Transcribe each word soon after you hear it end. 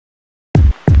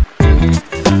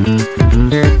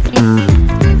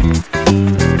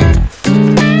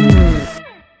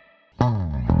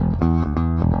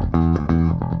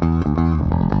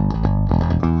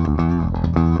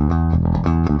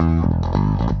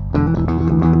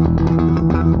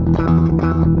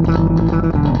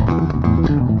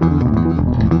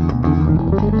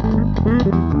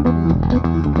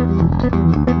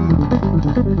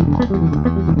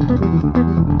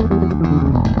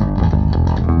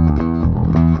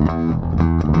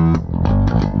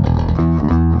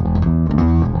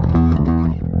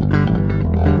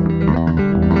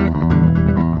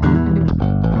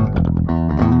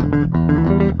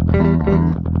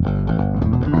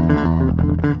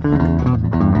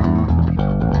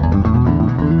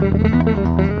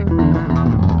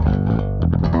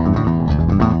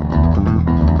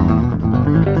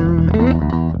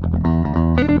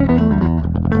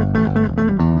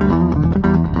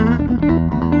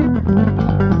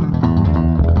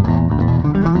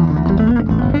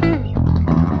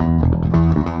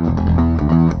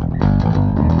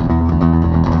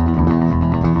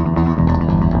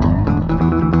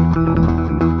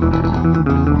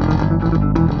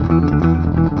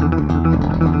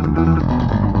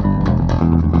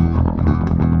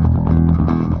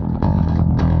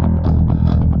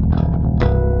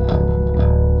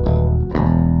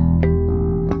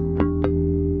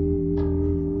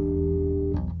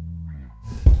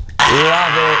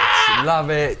Love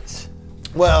it.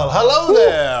 Well, hello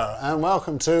there, and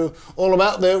welcome to All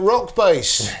About the Rock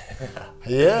Bass.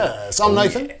 Yes, I'm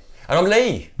Nathan. And I'm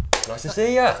Lee. Nice to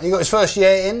see you. You got his first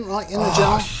year in, right, in the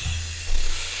jar?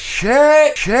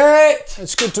 Shit.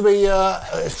 It's good to be,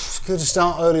 it's good to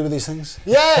start early with these things.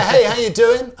 Yeah, hey, how you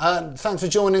doing? Thanks for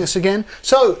joining us again.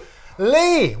 So,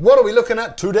 Lee, what are we looking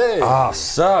at today?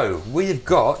 So we've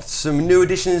got some new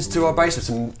additions to our bass,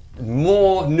 some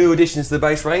more new additions to the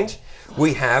bass range.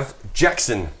 We have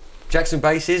Jackson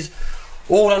basses,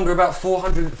 all under about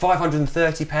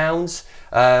 530 pounds.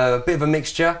 A bit of a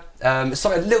mixture. A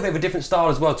little bit of a different style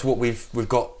as well to what we've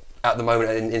got at the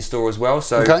moment in store as well.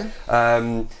 So, okay.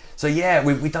 So yeah,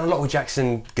 we've done a lot with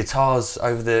Jackson guitars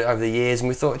over the years, and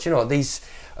we thought, you know what, these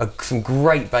are some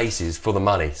great basses for the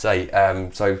money. So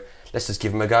let's just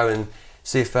give them a go and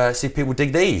see if people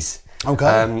dig these.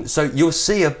 Okay. So you'll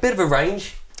see a bit of a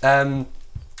range.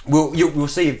 We'll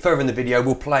see further in the video.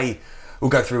 We'll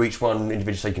go through each one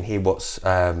individually so you can hear what's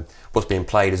being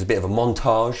played as a bit of a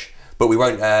montage. But we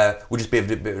won't. We'll just be a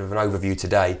bit of an overview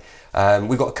today.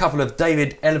 We've got a couple of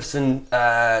David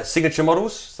Ellefson signature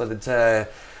models. So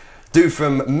that dude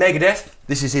from Megadeth.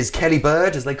 This is his Kelly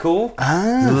Bird, as they call.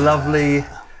 Lovely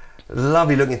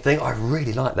looking thing. I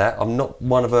really like that. I'm not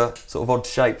one of a sort of odd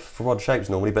shapes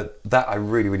normally, but that I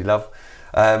really love.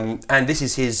 And this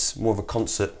is his more of a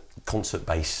concert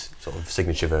bass sort of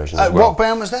signature version as well. What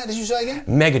band was that, did you say again?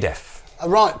 Megadeth.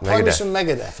 Right, play me some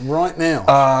Megadeth right now.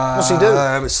 What's he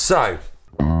doing? So.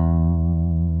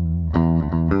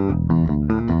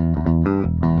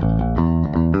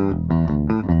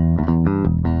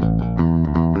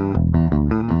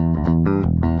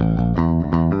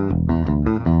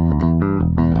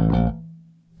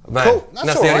 Man, cool,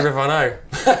 that's the only riff I know.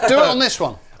 Do it on this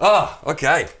one.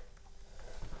 Okay.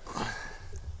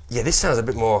 Yeah, this sounds a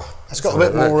bit more... It's got a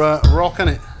bit more rock in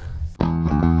it.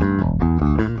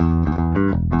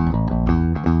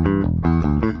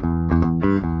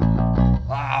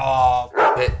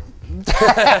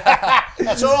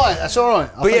 That's all right.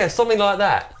 But yeah, something like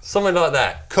that.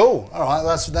 Cool, all right,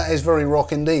 that is very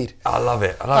rock indeed. I love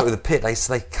it. I like it with the pick. They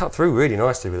cut through really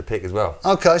nicely with the pick as well.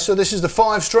 Okay, so this is the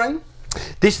 5-string?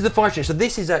 This is the 5-string. So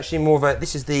this is actually more of a,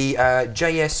 this is the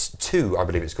JS2, I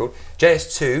believe it's called.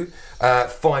 JS2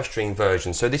 5-string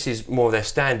version. So this is more of their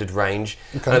standard range.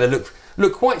 Okay. They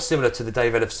look quite similar to the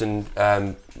Dave Ellefson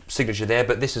signature there,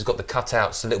 but this has got the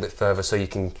cutouts a little bit further, so you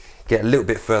can get a little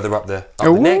bit further up the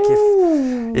neck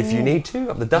if you need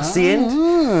to, up the dusty end.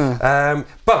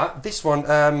 But this one,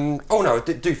 oh no,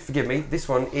 do forgive me. This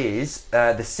one is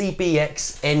the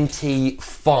CBX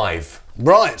NT5.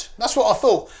 Right, that's what I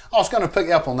thought. I was going to pick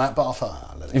you up on that, but I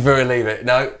thought, you better leave it.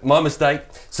 No, my mistake.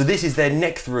 So this is their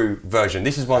neck-through version.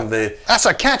 This is one of the... That's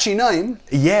a catchy name.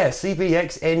 Yeah,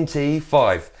 CBX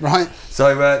NT5. Right.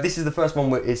 So this is the first one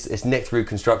where it's neck-through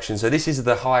construction. So this is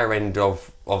the higher end of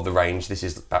the range. This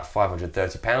is about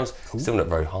 £530. Still not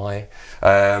very high.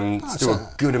 Still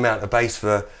a good amount of bass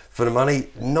for the money.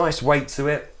 Nice weight to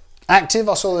it. Active,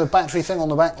 I saw the battery thing on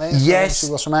the back there. So yes.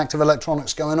 You've got some active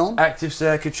electronics going on. Active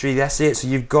circuitry, that's it. So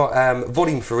you've got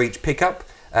volume for each pickup,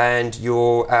 and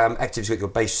your active's got your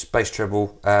bass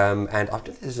treble, and I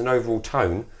think there's an overall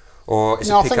tone or it's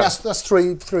No, a I think pickup. that's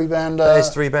three band. That is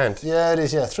 3-band. Yeah, it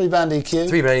is. Yeah, 3-band EQ.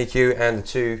 3-band EQ and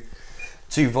the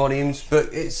two volumes, but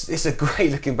it's a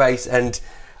great looking bass, and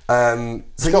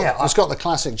It's got the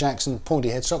classic Jackson pointy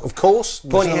headstock, of course.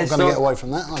 Pointy headstock. headstock. Not going to get away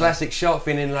from that. Classic sharp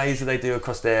fin inlays that they do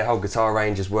across their whole guitar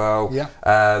range as well.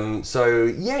 Yeah. So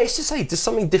yeah, it's just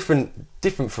something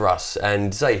different for us.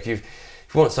 And say if you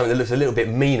want something that looks a little bit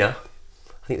meaner,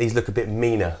 I think these look a bit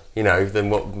meaner, you know, than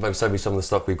what maybe some of the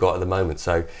stock we've got at the moment.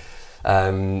 So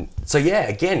yeah,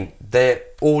 again, they're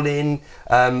all in,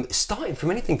 starting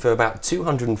from anything for about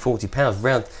 £240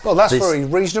 round. Well, that's very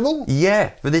reasonable. Yeah,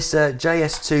 for this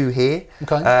JS2 here.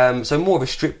 Okay. So more of a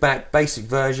stripped back, basic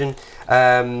version.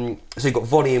 So you've got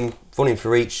volume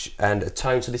for each and a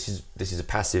tone. So this is a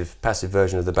passive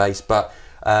version of the bass, but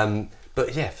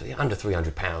yeah, for under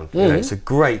 £300. You know, it's a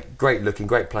great looking,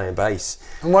 great playing bass.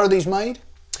 And where are these made?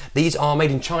 These are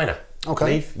made in China. Okay. I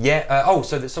believe. Yeah.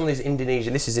 So that some of these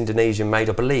Indonesian. This is Indonesian made,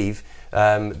 I believe.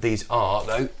 These are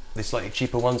though the slightly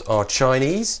cheaper ones are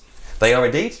Chinese. They are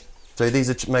indeed. So these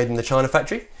are made in the China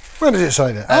factory. Where does it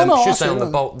say that? Should say on the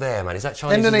bolt there, man. Is that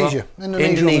Chinese? Indonesia. As well?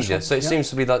 Indonesia. So it seems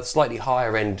to be like slightly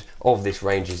higher end of this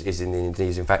range is in the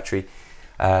Indonesian factory,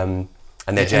 and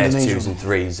their JS2s and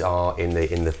 3s are in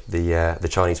the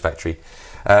Chinese factory.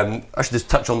 I should just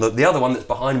touch on the other one that's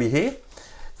behind me here.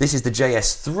 This is the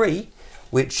JS3,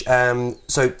 which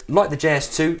so like the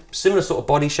JS2, similar sort of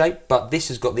body shape, but this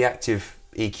has got the active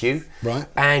EQ, right?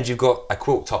 And you've got a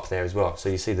quilt top there as well. So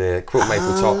you see the quilt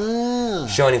maple top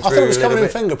shining through. I thought it was a covered little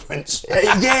in fingerprints.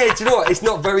 Yeah, do you know what? It's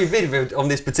not very vivid on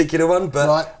this particular one, but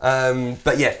right.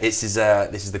 But yeah, this is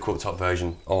the quilt top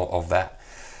version of that.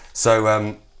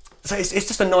 So so it's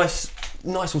just a nice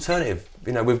alternative.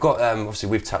 You know, we've got obviously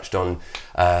we've touched on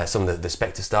some of the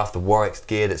Spectre stuff, the Warwick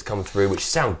gear that's come through, which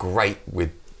sound great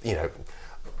with, you know,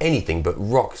 anything but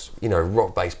rocks, you know,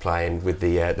 rock bass playing with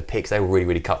the picks. They will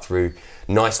really cut through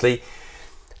nicely.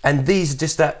 And these are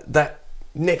just that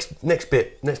next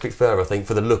bit further, I think,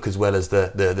 for the look as well as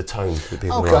the tone that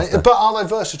people are after. But are they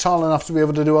versatile enough to be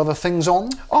able to do other things on?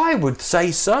 I would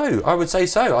say so.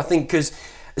 I think because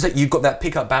it's like you've got that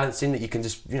pickup balancing that you can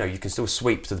just, you know, you can still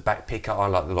sweep to the back pickup. I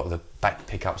like a lot of the back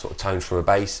pickup sort of tones from a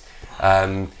bass.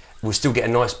 We'll still get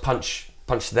a nice punch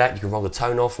to that. You can roll the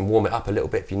tone off and warm it up a little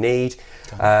bit if you need.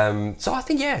 Okay. So I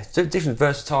think, yeah, it's a different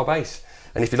versatile bass.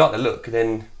 And if you like the look,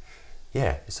 then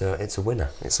yeah, it's a winner.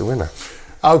 It's a winner.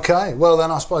 Okay, well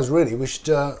then I suppose really we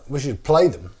should play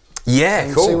them. Yeah,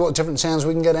 and cool. see what different sounds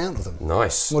we can get out of them.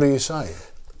 Nice. What do you say?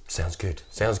 Sounds good.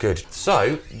 Sounds good.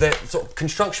 So, the sort of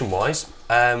construction-wise,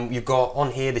 you've got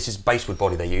on here. This is basswood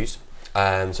body they use.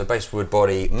 So basswood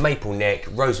body, maple neck,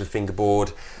 rosewood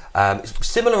fingerboard. It's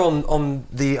similar on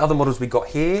the other models we got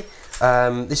here.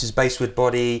 This is basswood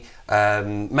body,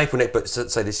 maple neck, but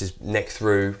so this is neck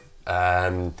through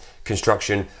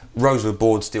construction. Rosewood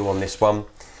board still on this one.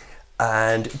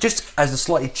 And just as the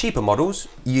slightly cheaper models,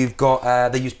 you've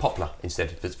got they use poplar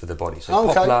instead for the body.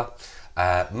 So poplar,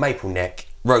 maple neck,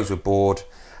 rosewood board,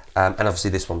 and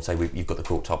obviously this one, say you've got the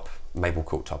quilt top, maple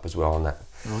quilt top as well on that.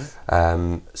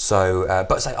 Right.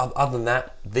 But say other than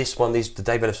that, this one, the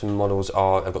Dave Ellefson models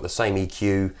have got the same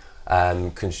EQ,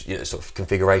 sort of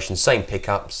configuration, same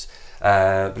pickups.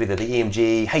 I believe they're the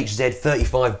EMG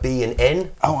HZ35B and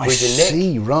N. Oh, I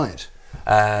see. Right.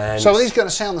 So are these going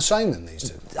to sound the same then, these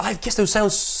two? I guess they'll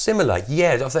sound similar.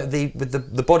 Yeah,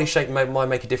 the body shape might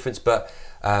make a difference, but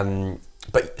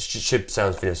should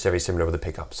sound very similar with the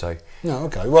pickup. So. No,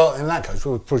 okay. Well, in that case,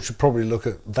 we should probably look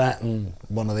at that and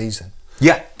one of these then.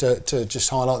 Yeah. To just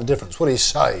highlight the difference. What do you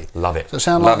say? Love it. Does it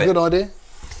sound like a good idea?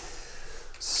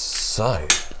 So,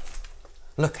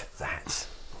 look at that.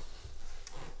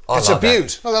 It's a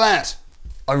beaut. Look at that.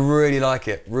 I really like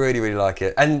it. Really like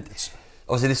it. And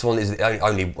obviously this one is the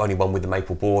only one with the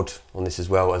maple board on this as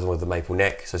well as one with the maple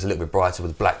neck. So it's a little bit brighter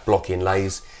with black block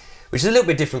inlays, which is a little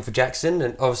bit different for Jackson.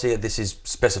 And obviously this is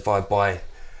specified by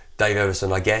Dave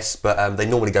Ellefson, I guess, but they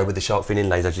normally go with the sharp fin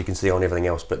inlays, as you can see on everything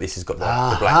else. But this has got the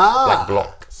black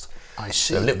blocks. I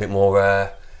see. So a little bit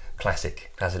more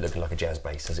classic looking like a jazz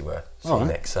bass, as it were. Right.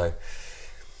 Neck.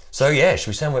 So yeah, should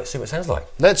we see what it sounds like?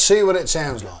 Let's see what it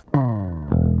sounds like.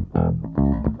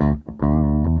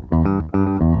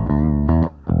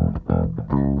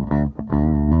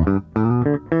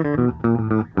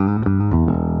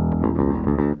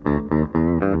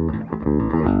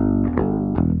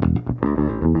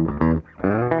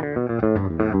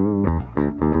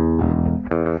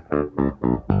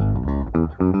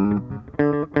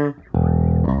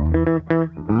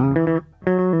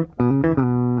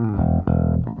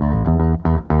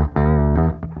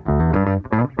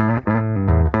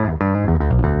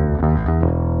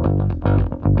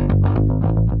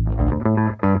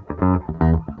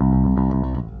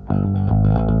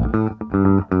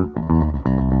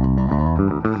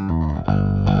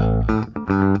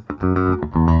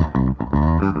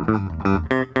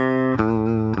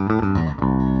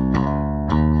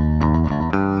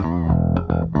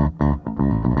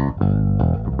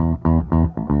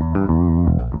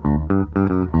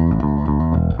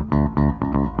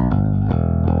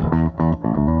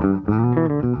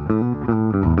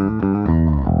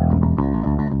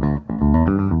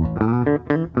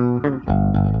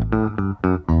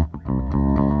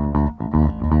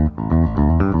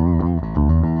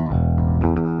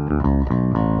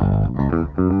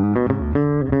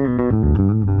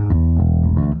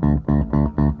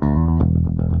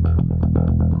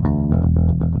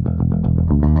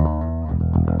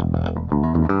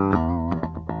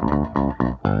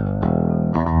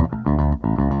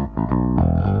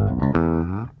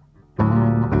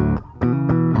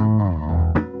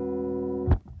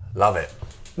 Love it.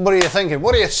 What are you thinking?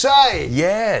 What do you say?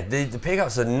 Yeah, the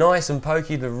pickups are nice and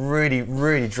pokey. They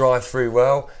really drive through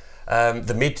well.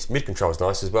 The mid control is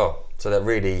nice as well. So that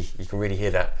really, you can really hear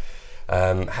that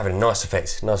having a nice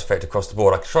effect across the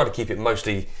board. I try to keep it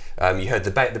mostly. You heard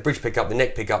the bridge pickup, the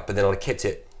neck pickup, but then I kept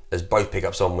it as both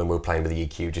pickups on when we were playing with the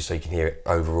EQ, just so you can hear it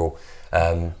overall.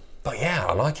 But yeah,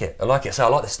 I like it. So I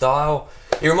like the style.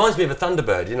 It reminds me of a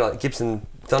Thunderbird, you know, like Gibson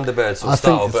Thunderbird sort of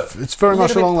style, but it's very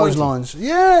much along those pointy lines.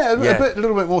 Yeah, a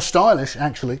little bit more stylish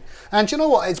actually. And you know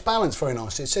what? It's balanced very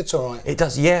nicely. It sits all right. It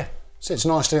does, yeah. Sits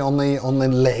nicely on the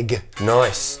leg.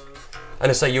 Nice.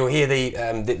 And so you'll hear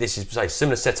this is say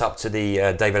similar setup to the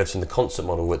Dave Ellefson, the concert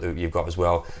model that you've got as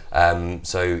well.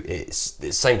 So it's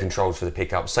same controls for the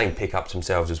pickups, same pickups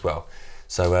themselves as well.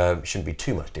 So shouldn't be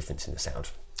too much difference in the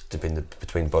sound between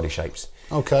the body shapes.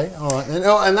 Okay, all right.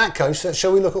 In that case,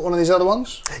 shall we look at one of these other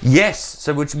ones? Yes.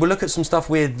 So we'll look at some stuff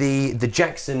with the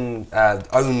Jackson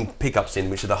own pickups in,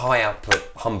 which are the high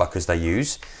output humbuckers they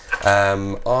use.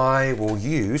 I will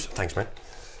use. Thanks, man.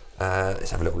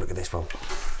 Let's have a little look at this one.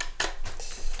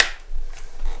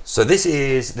 So this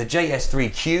is the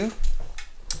JS3Q.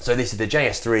 So this is the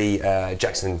JS3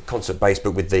 Jackson concert bass,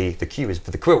 but with the Q is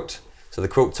for the quilt. So the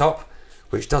quilt top,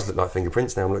 which does look like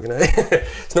fingerprints now I'm looking at it.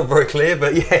 It's not very clear,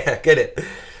 but yeah, get it.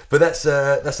 But that's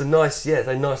a nice, yeah, it's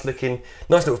a nice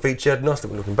little feature, nice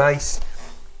little looking bass.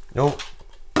 Oh,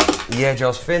 the edge I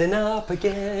was filling up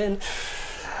again.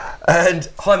 And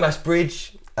high mass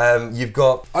bridge. You've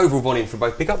got overall volume for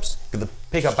both pickups. With the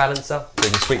pickup balancer, so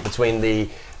you can swing between the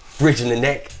bridge and the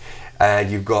neck.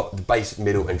 And you've got the bass,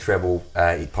 middle, and treble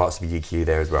parts of the EQ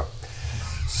there as well.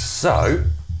 So,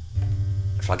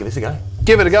 shall I give this a go?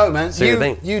 Give it a go, man. See what you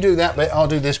think. You do that bit, I'll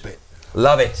do this bit.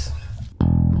 Love it.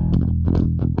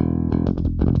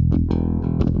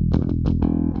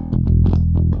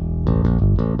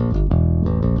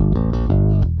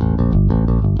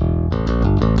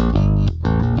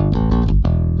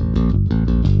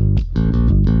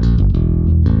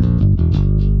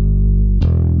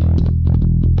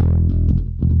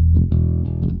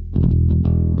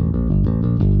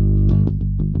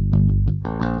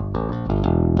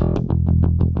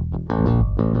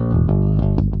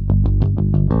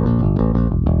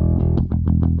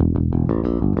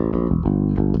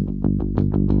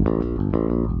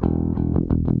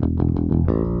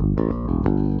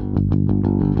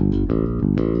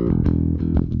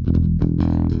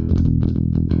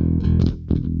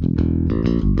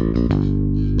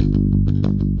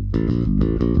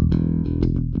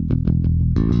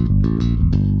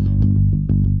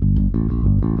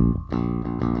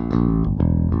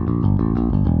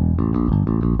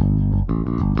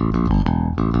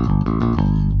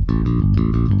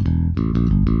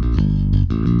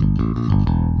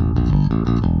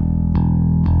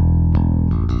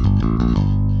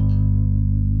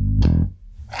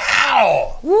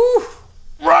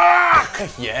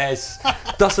 Yes,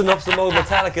 dusting off some old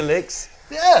Metallica licks.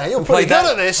 Yeah, you're pretty good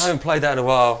at this. I haven't played that in a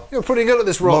while. You're pretty good at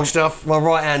this rock stuff. My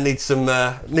right hand needs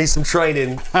some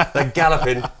training. Like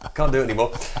galloping, can't do it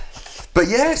anymore. But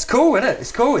yeah, it's cool, isn't it?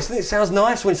 It's cool. It sounds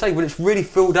nice when it's really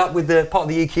filled up with the part of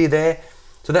the EQ there.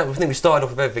 So I think we started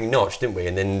off with everything notched, didn't we?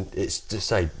 And then it's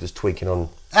just tweaking on.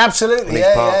 Absolutely,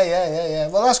 yeah.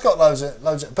 Well, that's got loads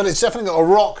of, but it's definitely got a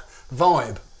rock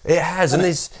vibe. It has, and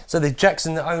the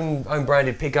Jackson own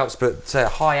branded pickups, but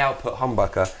high output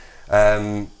humbucker.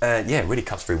 Yeah, it really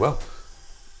cuts through well.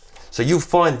 So you'll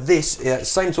find this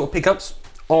same sort of pickups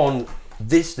on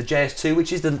the JS2,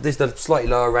 which is the slightly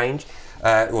lower range,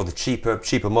 or the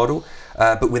cheaper model,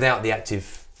 but without the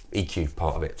active EQ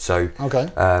part of it. So okay.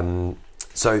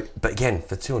 But again,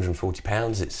 for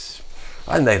 £240,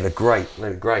 I think they look great. They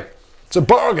look great. It's a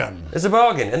bargain. It's a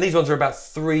bargain, and these ones are about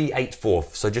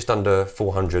 3/8/4, so just under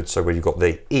 400. So where you've got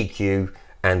the EQ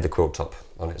and the quilt top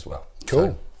on it as well. Cool.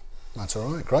 So, that's all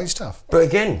right. Great stuff. But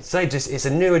again, it's a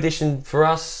new addition for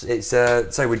us. It's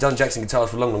we've done Jackson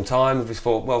guitars for a long time. We just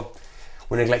thought, well,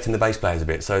 we're neglecting the bass players a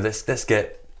bit, so let's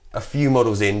get a few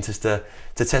models in just to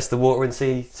test the water and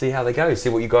see how they go, see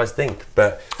what you guys think.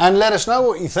 And let us know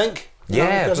what you think.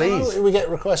 Yeah, please. We get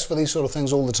requests for these sort of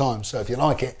things all the time, so if you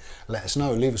like it, let us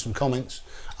know. Leave us some comments.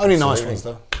 Only nice ones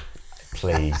though.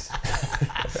 Please.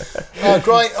 Oh,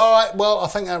 great. All right. Well, I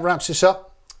think that wraps this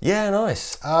up. Yeah,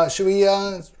 nice. Should we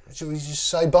just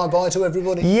say bye-bye to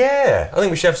everybody? Yeah, I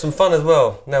think we should have some fun as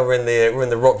well. Now we're in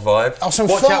the rock vibe. Oh, some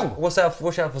watch fun. Watch out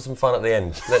for some fun at the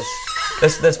end.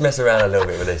 Let's mess around a little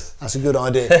bit with this. That's a good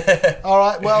idea. All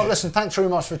right. Well, listen. Thanks very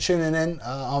much for tuning in.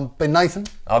 I've been Nathan.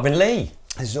 I've been Lee.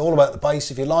 This is all about the bass.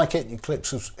 If you like it, you click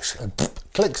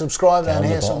subscribe down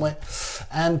here somewhere,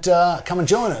 and come and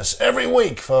join us every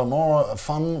week for more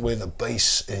fun with the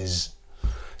bass.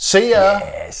 See ya.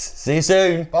 Yes. See you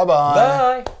soon.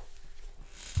 Bye-bye. Bye.